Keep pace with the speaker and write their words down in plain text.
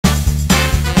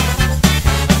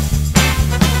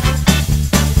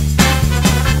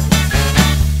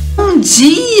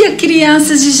dia,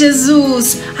 crianças de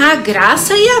Jesus! A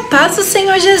graça e a paz do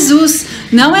Senhor Jesus.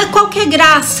 Não é qualquer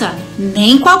graça,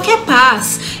 nem qualquer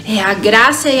paz. É a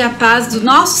graça e a paz do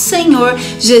nosso Senhor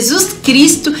Jesus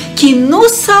Cristo, que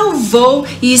nos salvou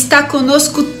e está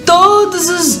conosco todos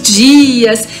os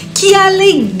dias. Que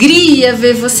alegria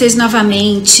ver vocês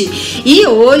novamente! E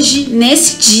hoje,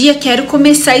 nesse dia, quero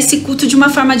começar esse culto de uma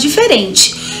forma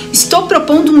diferente. Estou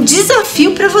propondo um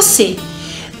desafio para você.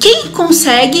 Quem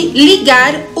consegue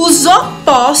ligar os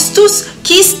opostos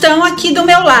que estão aqui do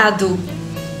meu lado?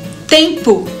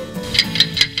 Tempo.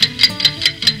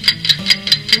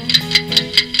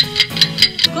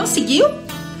 Conseguiu?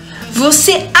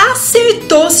 Você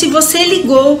acertou se você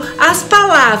ligou as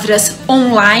palavras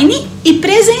online e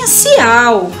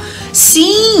presencial.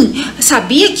 Sim,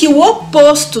 sabia que o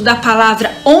oposto da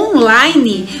palavra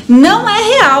online não é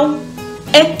real,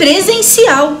 é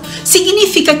presencial.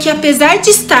 Significa que apesar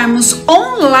de estarmos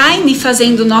online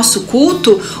fazendo o nosso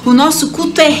culto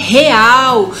é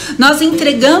real. Nós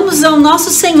entregamos ao nosso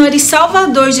Senhor e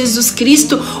Salvador Jesus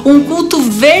Cristo um culto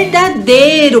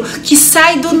verdadeiro que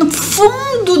sai do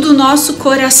fundo do nosso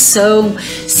coração.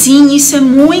 Sim, isso é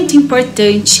muito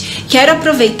importante. Quero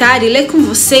aproveitar e ler com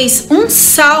vocês um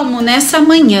salmo nessa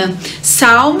manhã.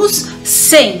 Salmos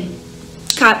 100,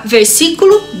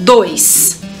 versículo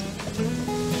 2.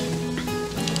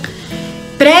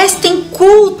 Prestem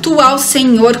culto ao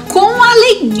Senhor com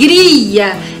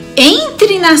alegria.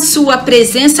 Entre na sua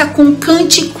presença com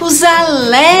cânticos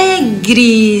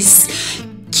alegres.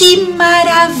 Que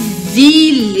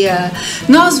maravilha!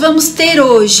 Nós vamos ter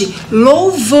hoje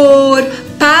louvor,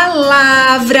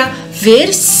 palavra,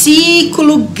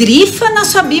 versículo. Grifa na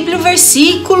sua Bíblia o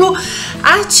versículo.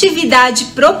 Atividade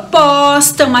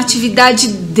proposta, uma atividade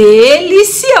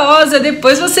deliciosa,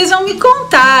 depois vocês vão me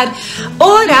contar.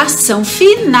 Oração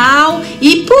final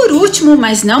e, por último,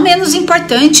 mas não menos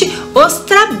importante, os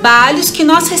trabalhos que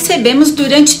nós recebemos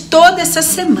durante toda essa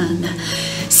semana.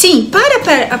 Sim,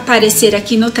 para aparecer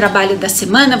aqui no trabalho da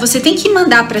semana, você tem que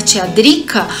mandar para a tia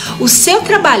Drica o seu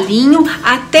trabalhinho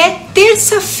até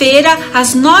terça-feira,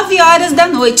 às 9 horas da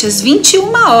noite, às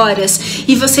 21 horas.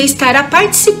 E você estará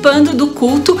participando do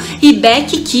culto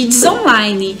IBEC Kids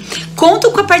online.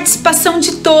 Conto com a participação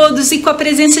de todos e com a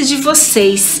presença de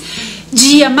vocês.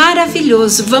 Dia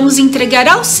maravilhoso, vamos entregar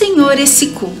ao Senhor esse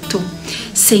culto.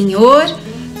 Senhor,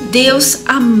 Deus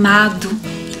amado,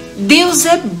 Deus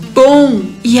é bom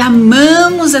e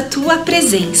amamos a tua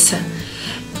presença.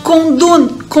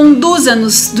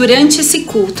 Conduza-nos durante esse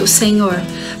culto, Senhor.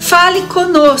 Fale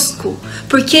conosco,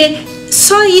 porque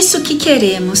só isso que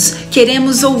queremos.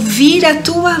 Queremos ouvir a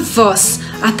tua voz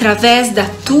através da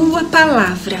tua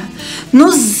palavra.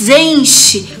 Nos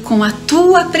enche com a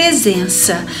tua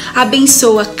presença.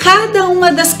 Abençoa cada uma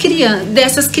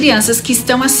dessas crianças que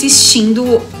estão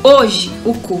assistindo hoje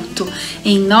o culto.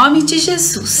 Em nome de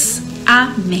Jesus.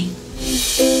 Amém.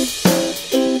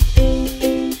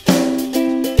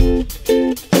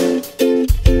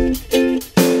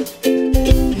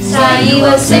 Saiu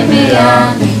a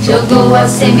semear, jogou a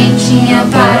sementinha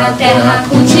para a terra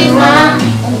cultivar.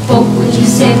 Um pouco de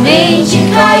semente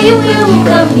caiu pelo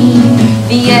caminho.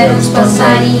 Vieram os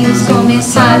passarinhos,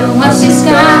 começaram a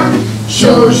ciscar.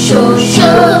 Show, show,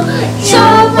 show,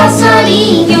 show,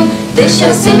 passarinho, deixa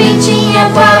a sementinha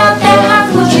para a terra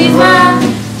cultivar.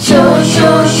 Show,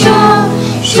 show, show,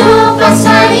 show,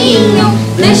 passarinho,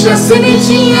 deixa a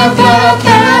sementinha para a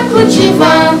terra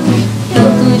cultivar.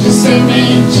 Tanto de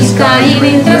sementes caiu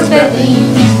entre as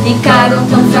pedrinhas, ficaram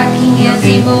tão fraquinhas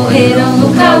e morreram no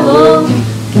calor.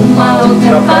 Uma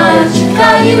outra parte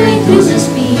caiu entre os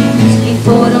espinhos e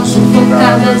foram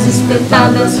sufocadas,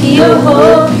 espetadas, que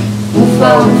horror.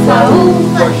 Ufa, ufa,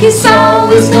 ufa, que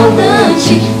sol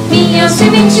escaldante, minha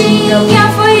sementinha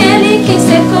foi ele quem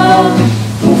secou.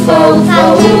 Ufa,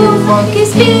 ufa, ufa, que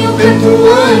espinho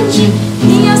flutuante,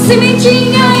 minha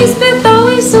sementinha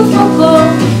espetou e sufocou.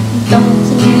 Então o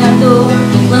semeador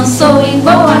lançou em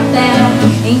boa terra,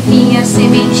 enfim a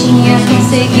sementinha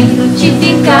conseguiu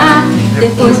frutificar.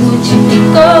 Depois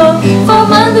multiplicou,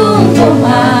 formando um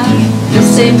pomar. O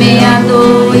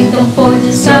semeador então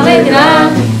pôde se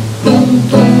alegrar. Tum,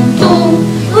 tum, tum,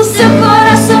 o seu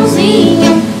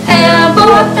coraçãozinho é a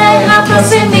boa terra para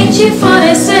semente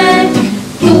florescer.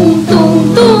 Tum,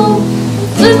 tum, tum,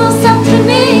 Deus não se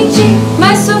semente,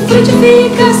 mas só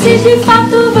frutifica se de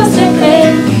fato você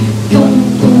crê. Tum,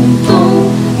 tum, tum,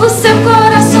 o seu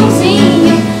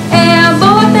coraçãozinho é a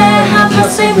boa terra para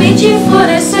semente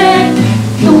florescer.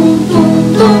 Tum, tum,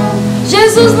 tum,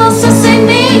 Jesus lança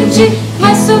semente,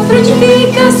 mas só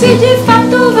frutifica se de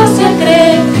fato você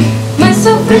crê. Mas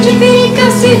só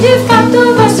frutifica se de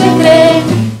fato você crê.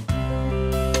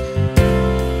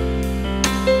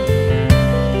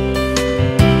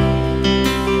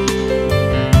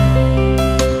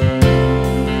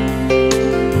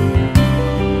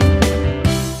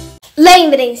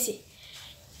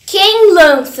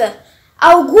 lança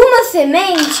algumas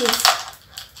sementes,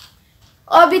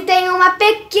 obtém uma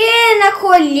pequena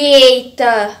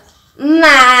colheita,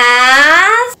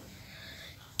 mas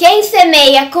quem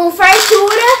semeia com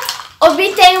fartura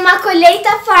obtém uma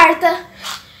colheita farta.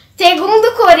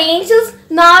 Segundo Coríntios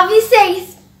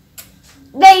 9:6.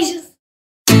 Beijos!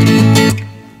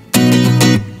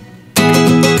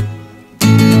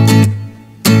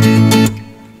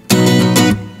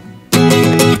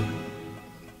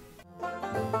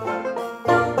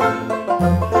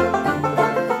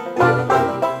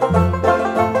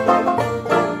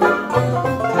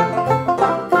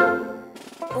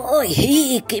 Oi,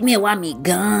 Rick, meu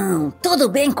amigão, tudo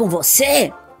bem com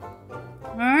você?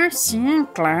 Ah, sim,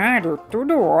 claro,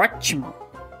 tudo ótimo.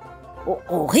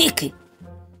 Ô, Rick,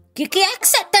 que é que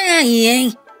você tem aí,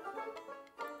 hein?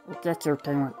 O que é que eu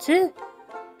tenho aqui?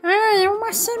 Ah, é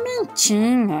uma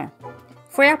sementinha.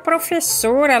 Foi a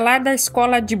professora lá da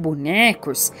escola de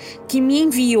bonecos que me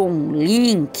enviou um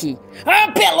link.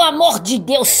 Ah, pelo amor de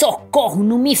Deus, socorro,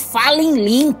 não me fala em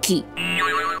link.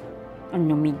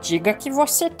 Não me diga que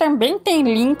você também tem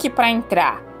link para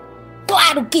entrar.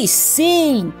 Claro que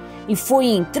sim! E foi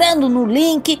entrando no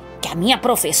link que a minha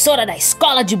professora da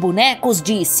escola de bonecos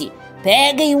disse: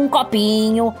 pegue um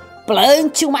copinho,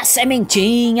 plante uma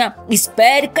sementinha,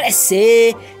 espere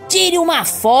crescer, tire uma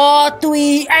foto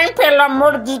e... Ai, pelo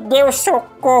amor de Deus,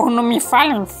 socorro, não me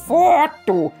fala em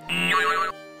foto.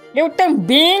 Eu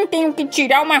também tenho que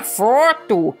tirar uma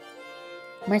foto.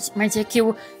 Mas é que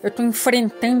eu tô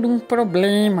enfrentando um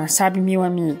problema, sabe, meu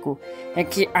amigo? É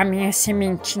que a minha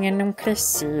sementinha não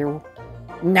cresceu.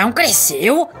 Não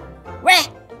cresceu? Ué,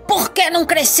 por que não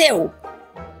cresceu?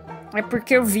 É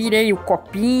porque eu virei o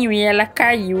copinho e ela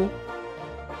caiu.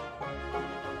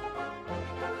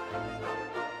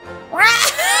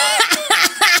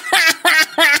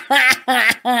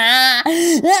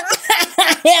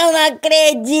 Eu não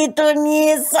acredito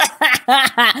nisso.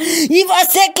 E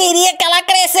você queria que ela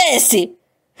crescesse?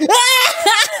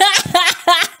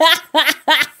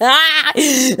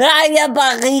 Ai, minha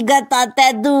barriga tá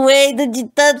até doendo de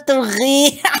tanto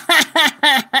rir.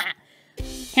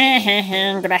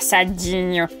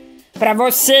 Engraçadinho. Pra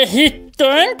você rir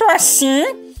tanto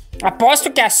assim,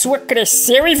 aposto que a sua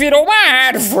cresceu e virou uma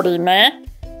árvore, né?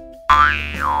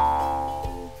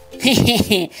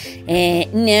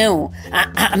 Não,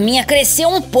 a minha cresceu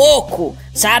um pouco,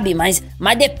 sabe? Mas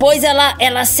depois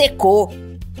ela secou.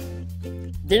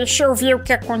 Deixa eu ver o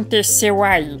que aconteceu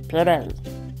aí, peraí.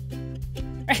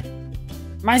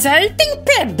 Mas aí tem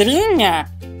pedrinha.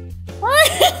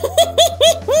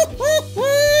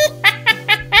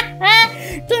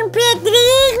 Tem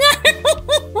pedrinha.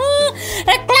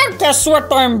 É claro que a sua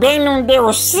também não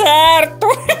deu certo.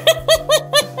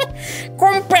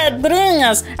 Com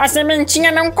pedrinhas, a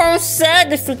sementinha não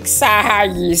consegue fixar a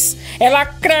raiz. Ela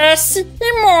cresce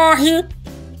e morre.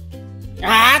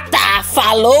 Ah, tá.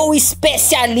 Falou o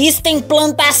especialista em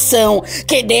plantação,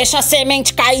 que deixa a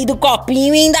semente cair do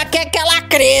copinho e ainda quer que ela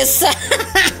cresça.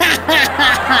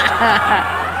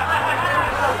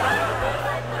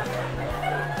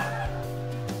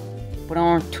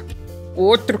 Pronto.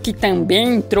 Outro que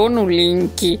também entrou no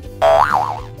link.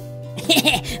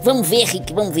 Vamos ver,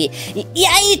 Rick, vamos ver. E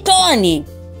aí, Tony?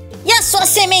 E a sua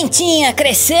sementinha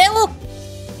cresceu?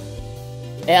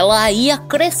 Ela ia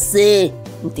crescer,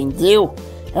 entendeu?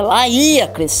 Ela ia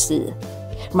crescer.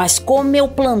 Mas como eu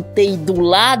plantei do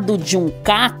lado de um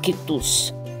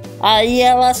cactus, aí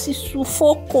ela se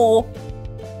sufocou.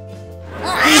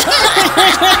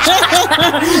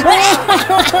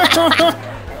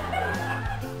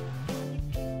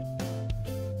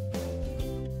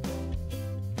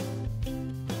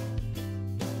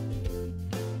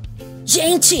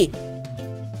 Gente,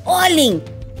 olhem!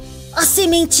 A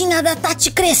sementinha da Tati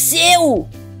cresceu!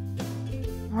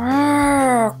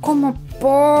 Ah, como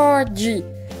pode?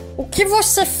 O que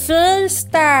você fez,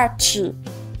 Tati?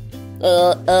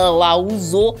 Ela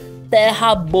usou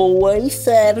terra boa e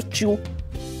fértil.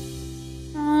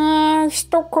 Ah,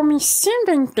 estou começando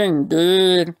a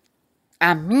entender.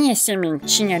 A minha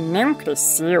sementinha não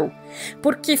cresceu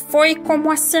porque foi como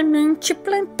a semente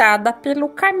plantada pelo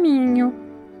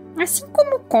caminho. Assim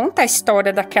como conta a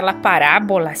história daquela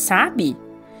parábola, sabe?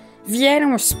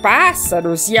 Vieram os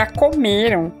pássaros e a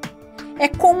comeram. É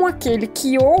como aquele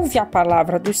que ouve a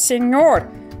palavra do Senhor,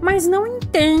 mas não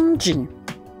entende.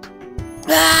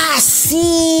 Ah,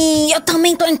 sim! Eu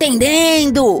também tô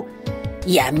entendendo!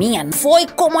 E a minha foi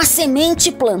como a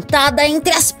semente plantada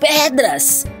entre as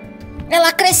pedras.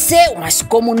 Ela cresceu, mas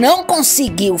como não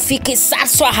conseguiu fixar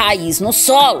sua raiz no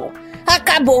solo,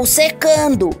 acabou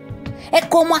secando. É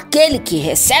como aquele que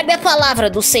recebe a palavra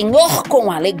do Senhor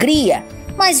com alegria,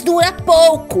 mas dura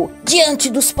pouco diante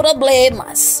dos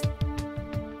problemas.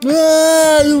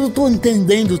 Eu tô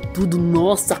entendendo tudo.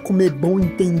 Nossa, como é bom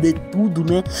entender tudo,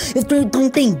 né? Eu tô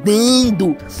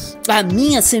entendendo. A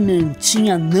minha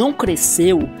sementinha não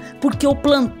cresceu porque eu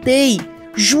plantei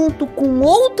junto com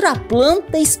outra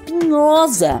planta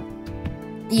espinhosa.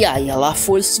 E aí ela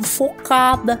foi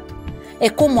sufocada. É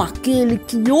como aquele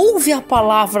que ouve a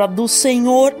palavra do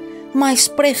Senhor, mas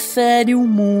prefere o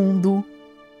mundo.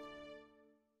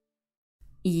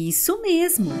 Isso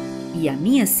mesmo. E a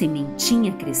minha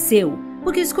sementinha cresceu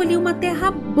porque eu escolhi uma terra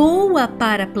boa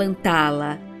para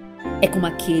plantá-la. É como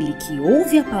aquele que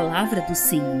ouve a palavra do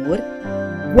Senhor,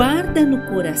 guarda no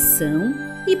coração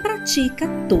e pratica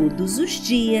todos os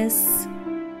dias.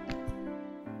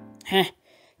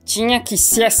 Tinha que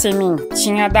ser a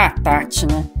sementinha da Tati,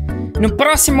 né? No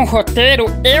próximo roteiro,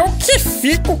 eu que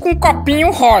fico com um copinho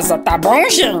rosa, tá bom,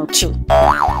 gente?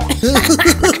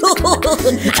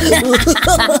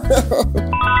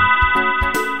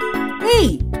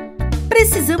 Ei,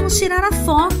 precisamos tirar a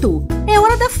foto. É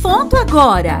hora da foto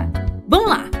agora. Vamos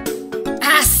lá.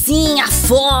 Ah, sim, a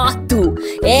foto!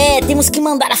 Temos que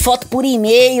mandar a foto por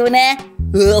e-mail, né?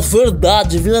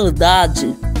 Verdade.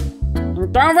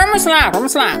 Então vamos lá.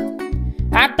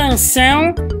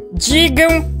 Atenção,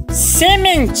 digam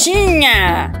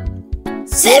sementinha!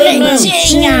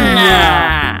 Sementinha!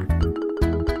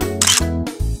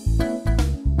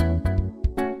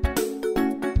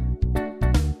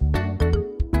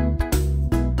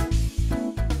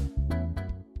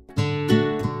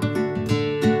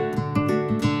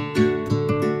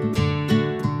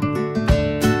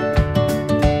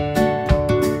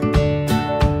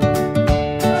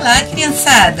 Olá,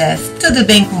 criançadas! Tudo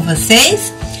bem com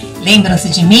vocês? Lembram-se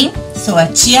de mim? Sou a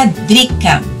tia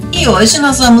Drica e hoje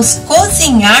nós vamos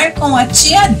cozinhar com a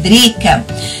tia Drica.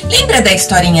 Lembra da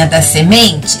historinha das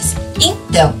sementes?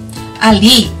 Então,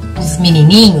 ali os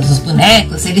menininhos, os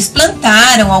bonecos, eles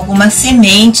plantaram algumas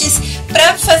sementes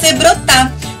para fazer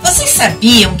brotar. Vocês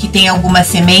sabiam que tem algumas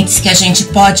sementes que a gente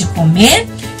pode comer?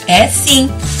 É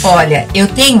sim! Olha, eu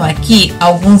tenho aqui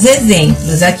alguns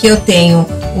exemplos. Aqui eu tenho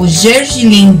o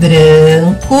gergelim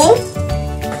branco,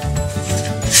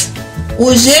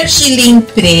 o gergelim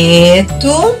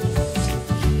preto,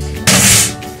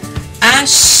 a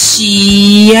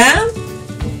chia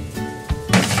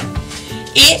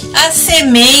e a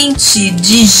semente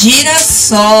de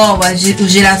girassol. O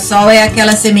girassol é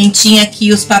aquela sementinha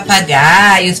que os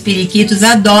papagaios, periquitos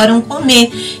adoram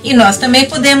comer e nós também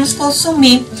podemos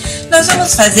consumir. Nós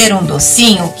vamos fazer um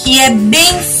docinho que é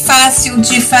bem fácil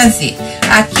de fazer.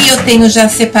 Aqui eu tenho já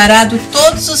separado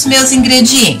todos os meus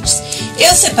ingredientes.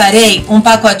 Eu separei um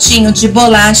pacotinho de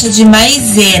bolacha de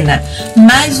maisena,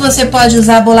 mas você pode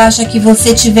usar a bolacha que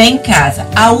você tiver em casa.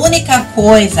 A única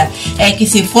coisa é que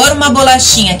se for uma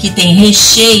bolachinha que tem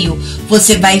recheio,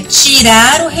 você vai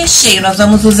tirar o recheio. Nós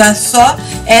vamos usar só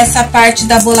essa parte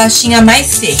da bolachinha mais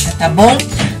seca, tá bom?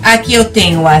 Aqui eu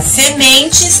tenho as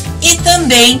sementes e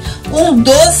também um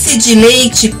doce de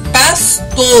leite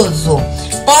pastoso.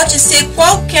 Pode ser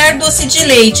qualquer doce de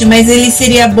leite, mas ele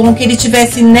seria bom que ele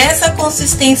tivesse nessa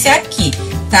consistência aqui,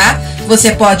 tá?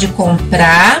 Você pode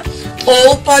comprar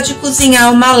ou pode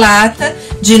cozinhar uma lata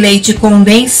de leite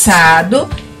condensado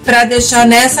para deixar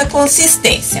nessa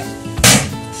consistência.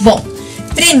 Bom,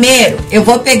 primeiro eu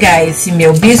vou pegar esse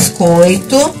meu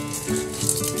biscoito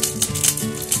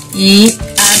e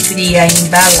abrir a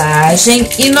embalagem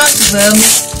e nós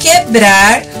vamos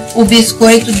quebrar o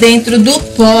biscoito dentro do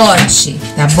pote,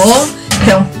 tá bom?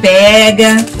 Então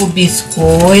pega o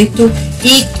biscoito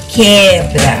e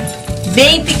quebra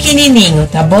bem pequenininho,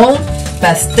 tá bom?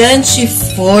 Bastante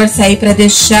força aí para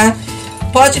deixar.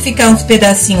 Pode ficar uns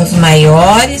pedacinhos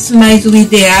maiores, mas o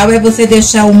ideal é você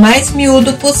deixar o mais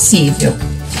miúdo possível.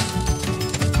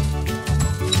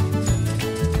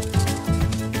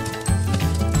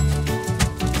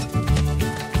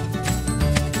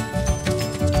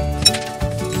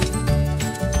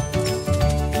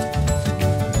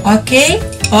 Ok?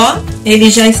 Ó, ele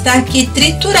já está aqui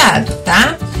triturado,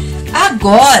 tá?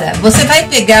 Agora, você vai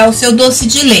pegar o seu doce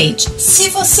de leite. Se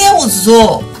você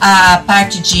usou a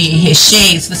parte de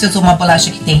recheio, se você usou uma bolacha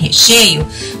que tem recheio,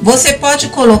 você pode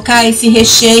colocar esse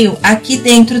recheio aqui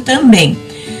dentro também.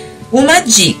 Uma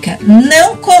dica,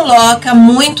 não coloca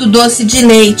muito doce de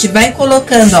leite, vai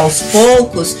colocando aos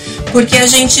poucos, porque a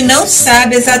gente não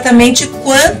sabe exatamente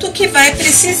quanto que vai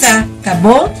precisar, tá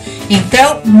bom?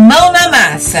 Então, mão na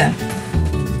massa.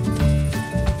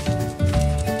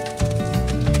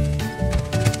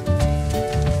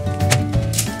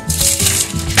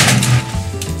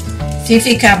 Se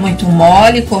ficar muito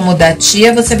mole, como o da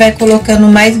tia, você vai colocando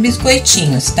mais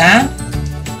biscoitinhos, tá?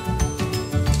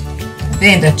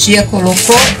 vendo? A tia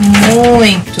colocou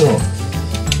muito.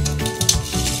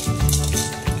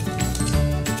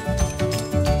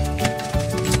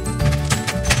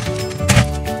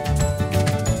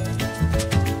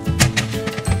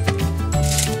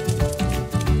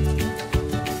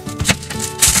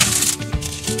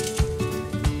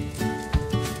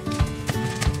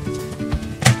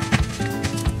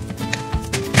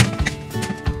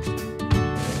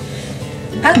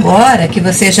 Agora que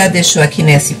você já deixou aqui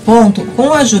nesse ponto,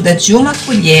 com a ajuda de uma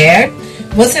colher,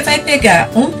 você vai pegar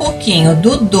um pouquinho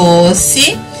do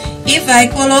doce e vai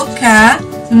colocar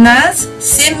nas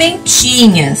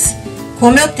sementinhas.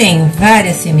 Como eu tenho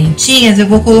várias sementinhas, eu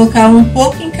vou colocar um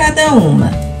pouco em cada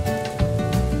uma.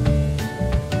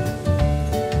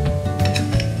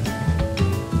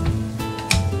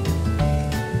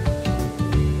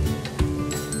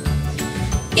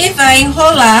 E vai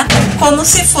enrolar como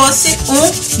se fosse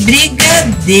um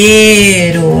brigadeiro.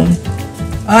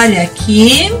 Olha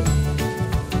aqui.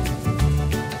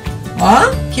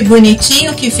 Ó, que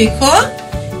bonitinho que ficou.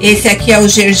 Esse aqui é o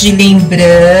gergelim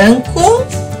branco.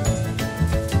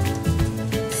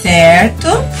 Certo?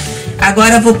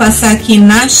 Agora eu vou passar aqui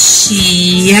na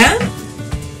chia.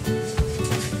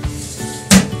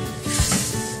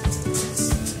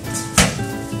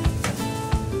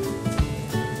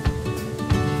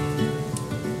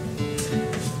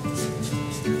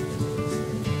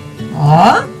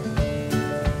 Ó,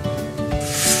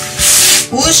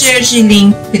 o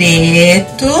gergelim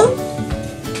preto,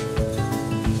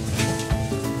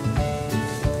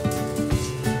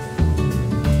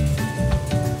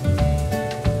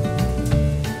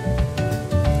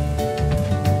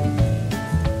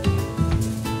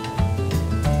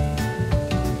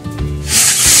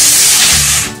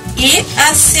 e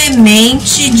a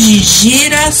semente de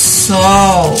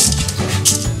girassol.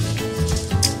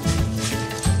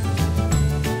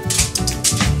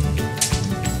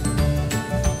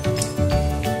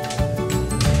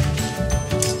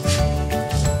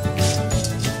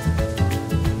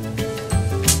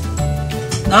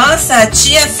 Nossa, a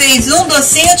tia fez um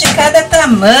docinho de cada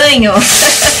tamanho.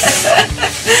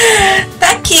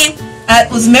 Tá aqui,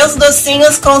 os meus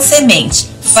docinhos com semente.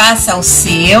 Faça o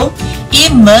seu e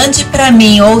mande para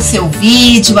mim ou o seu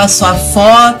vídeo, a sua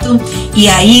foto. E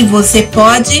aí você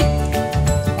pode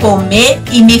comer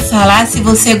e me falar se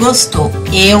você gostou.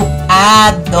 Eu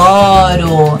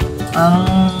adoro.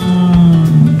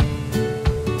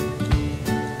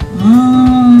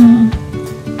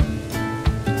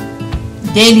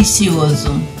 Delicioso.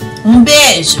 Um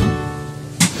beijo.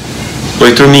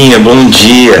 Oi, turminha, bom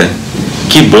dia.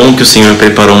 Que bom que o Senhor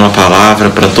preparou uma palavra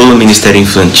para todo o Ministério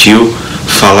Infantil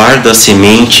falar da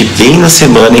semente bem na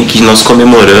semana em que nós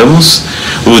comemoramos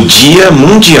o Dia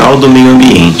Mundial do Meio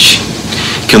Ambiente.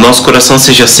 Que o nosso coração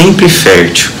seja sempre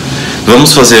fértil.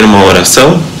 Vamos fazer uma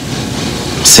oração?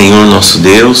 Senhor nosso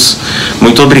Deus,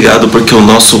 muito obrigado porque o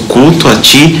nosso culto a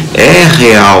Ti é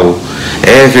real,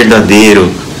 é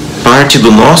verdadeiro, parte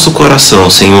do nosso coração,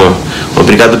 Senhor.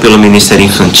 Obrigado pelo Ministério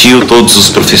Infantil, todos os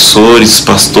professores,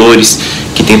 pastores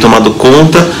que têm tomado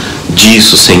conta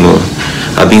disso, Senhor.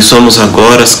 Abençoamos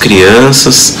agora as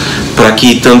crianças para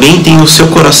que também tenham o seu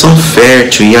coração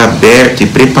fértil e aberto e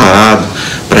preparado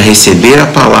para receber a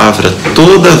palavra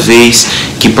toda vez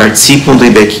que participam do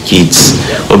IBEC Kids.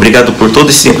 Obrigado por todo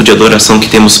esse tempo de adoração que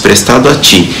temos prestado a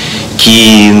Ti.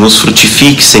 Que nos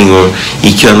frutifique, Senhor,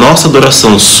 e que a nossa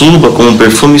adoração suba como um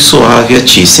perfume suave a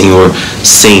Ti, Senhor,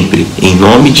 sempre, em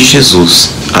nome de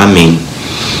Jesus. Amém.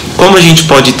 Como a gente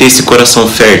pode ter esse coração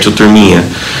fértil, turminha?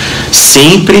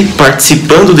 Sempre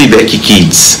participando do IBEC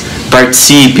Kids.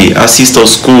 Participe, assista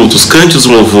aos cultos, cante os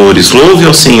louvores, louve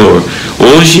ao Senhor,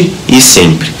 hoje e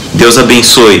sempre. Deus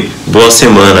abençoe. Boa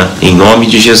semana, em nome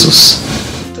de Jesus.